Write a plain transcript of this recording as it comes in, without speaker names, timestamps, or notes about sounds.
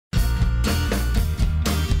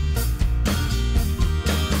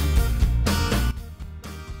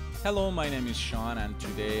Hello, my name is Sean, and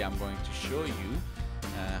today I'm going to show you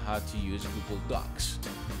how to use Google Docs.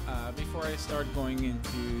 Before I start going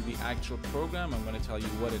into the actual program, I'm going to tell you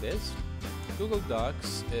what it is. Google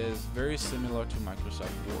Docs is very similar to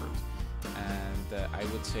Microsoft Word, and I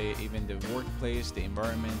would say even the workplace, the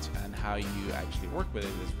environment, and how you actually work with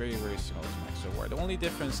it is very, very similar to Microsoft Word. The only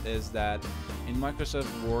difference is that in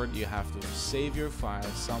Microsoft Word, you have to save your file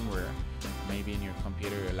somewhere, maybe in your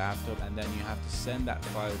computer or laptop, and then you have to send that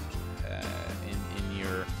file in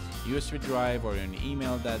your USB drive or an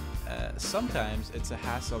email. That sometimes it's a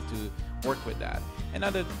hassle to work with that.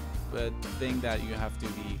 Another thing that you have to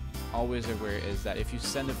be always aware is that if you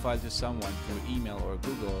send a file to someone through email or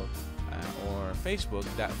Google or Facebook,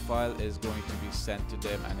 that file is going to be sent to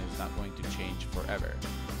them and is not going to change forever.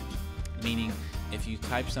 Meaning, if you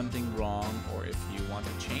type something wrong or if you want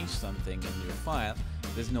to change something in your file,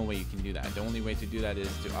 there's no way you can do that. The only way to do that is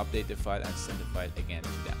to update the file and send the file again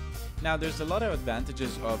to them. Now, there's a lot of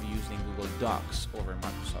advantages of using Google Docs over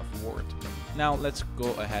Microsoft Word. Now, let's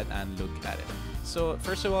go ahead and look at it. So,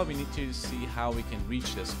 first of all, we need to see how we can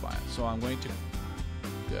reach this file. So, I'm going to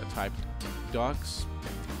type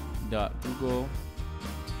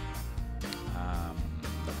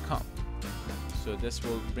docs.google.com. So, this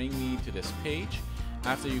will bring me to this page.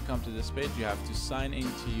 After you come to this page, you have to sign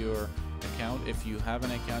into your account. If you have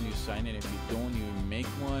an account, you sign in. If you don't, you make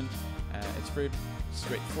one. It's very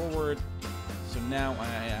straightforward. So now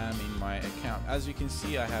I am in my account. As you can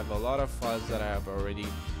see, I have a lot of files that I have already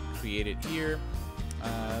created here.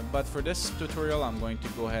 But for this tutorial, I'm going to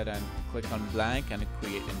go ahead and click on blank and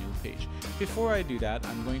create a new page. Before I do that,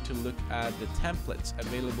 I'm going to look at the templates,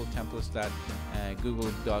 available templates that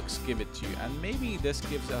Google Docs give it to you, and maybe this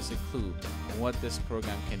gives us a clue what this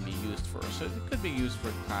program can be used for. So it could be used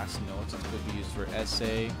for class notes, it could be used for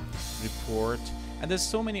essay, report, and there's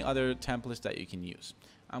so many other templates that you can use.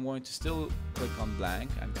 I'm going to still click on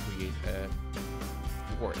blank and create a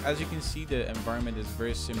report. As you can see, the environment is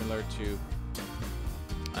very similar to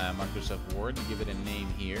Microsoft Word. You give it a name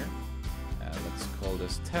here. Let's call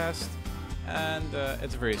this test, and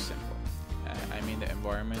it's very simple. I mean, the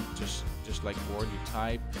environment, just like Word, you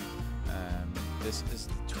type. This is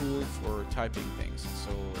the tool for typing things.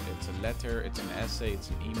 So it's a letter, it's an essay, it's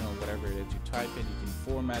an email, whatever it is. You type it, you can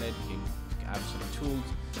format it, you can have some tools.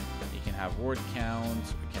 You can have word count,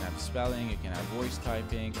 you can have spelling, you can have voice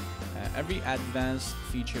typing. Every advanced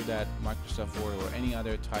feature that Microsoft Word or any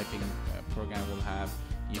other typing program will have,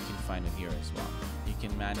 you can find it here as well. You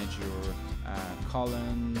can manage your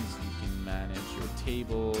columns, you can manage your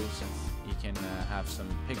tables, you can have some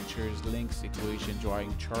pictures, links, equation,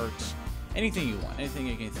 drawing, charts, anything you want, anything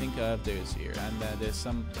you can think of, there's here. And there's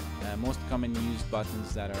some most common used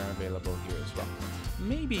buttons that are available here as well.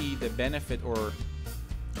 Maybe the benefit or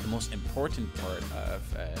the most important part of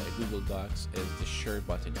Google Docs is the share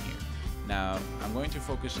button here. Now, I'm going to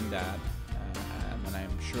focus on that. And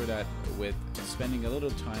I'm sure that with spending a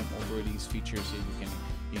little time over these features,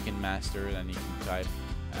 you can master it, and you can type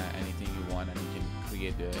anything you want, and you can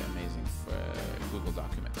create amazing Google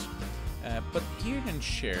documents. But here in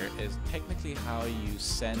share is technically how you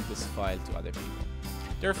send this file to other people.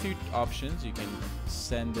 There are a few options. You can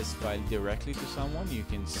send this file directly to someone. You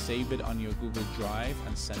can save it on your Google Drive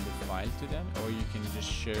and send the file to them, or you can just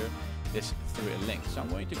share this through a link. So I'm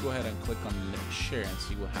going to go ahead and click on share and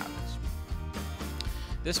see what happens.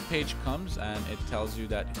 This page comes and it tells you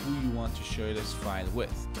that who you want to share this file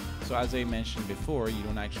with. So as I mentioned before, you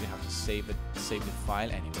don't actually have to save the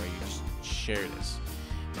file anywhere. You just share this.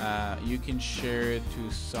 You can share it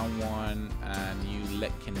to someone and you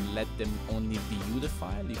can let them only view the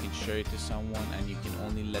file. You can share it to someone and you can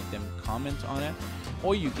only let them comment on it,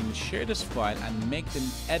 or you can share this file and make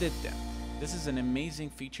them edit them. This is an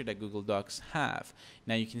amazing feature that Google Docs have.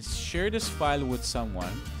 Now you can share this file with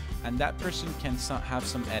someone, and that person can have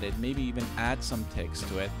some edit, maybe even add some text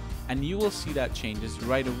to it, and you will see that changes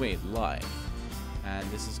right away live. And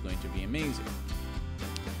this is going to be amazing.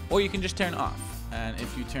 Or you can just turn off. And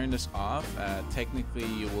if you turn this off, technically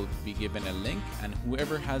you will be given a link, and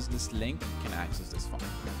whoever has this link can access this file.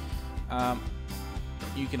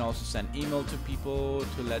 You can also send email to people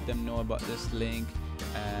to let them know about this link,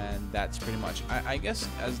 and that's pretty much. I guess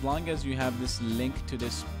as long as you have this link to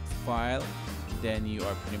this file, then you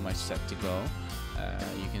are pretty much set to go.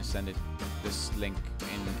 You can send this link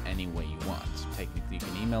in any way you want. Technically, you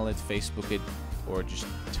can email it, Facebook it, or just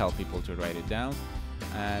tell people to write it down,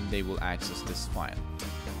 and they will access this file.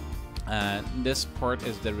 This part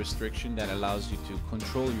is the restriction that allows you to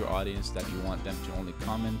control your audience, that you want them to only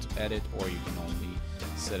comment, edit, or you can only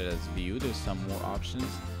set it as view. There's some more options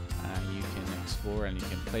you can explore and you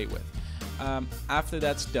can play with. After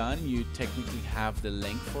that's done, you technically have the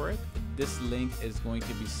link for it. This link is going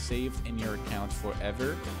to be saved in your account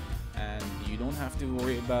forever, and you don't have to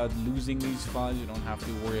worry about losing these files. You don't have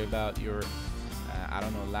to worry about your I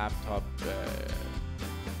don't know, laptop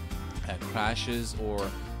crashes or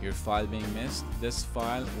your file being missed. This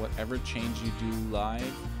file, whatever change you do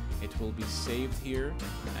live, it will be saved here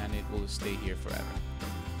and it will stay here forever,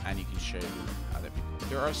 and you can share it with other people.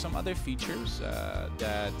 There are some other features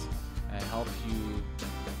that help you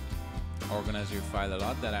organize your file a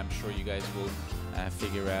lot that I'm sure you guys will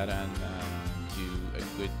figure out and do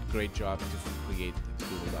a great job to create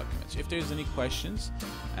Google Documents. If there's any questions,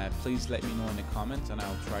 please let me know in the comments and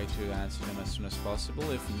I'll try to answer them as soon as possible.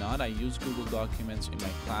 If not, I use Google Documents in my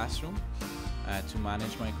classroom to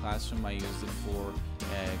manage my classroom. I use it for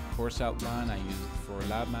course outline, I use it for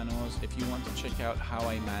lab manuals. If you want to check out how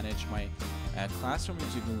I manage my classroom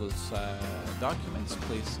using Google's Documents,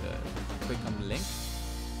 please click on the link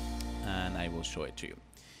and I will show it to you.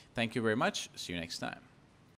 Thank you very much. See you next time.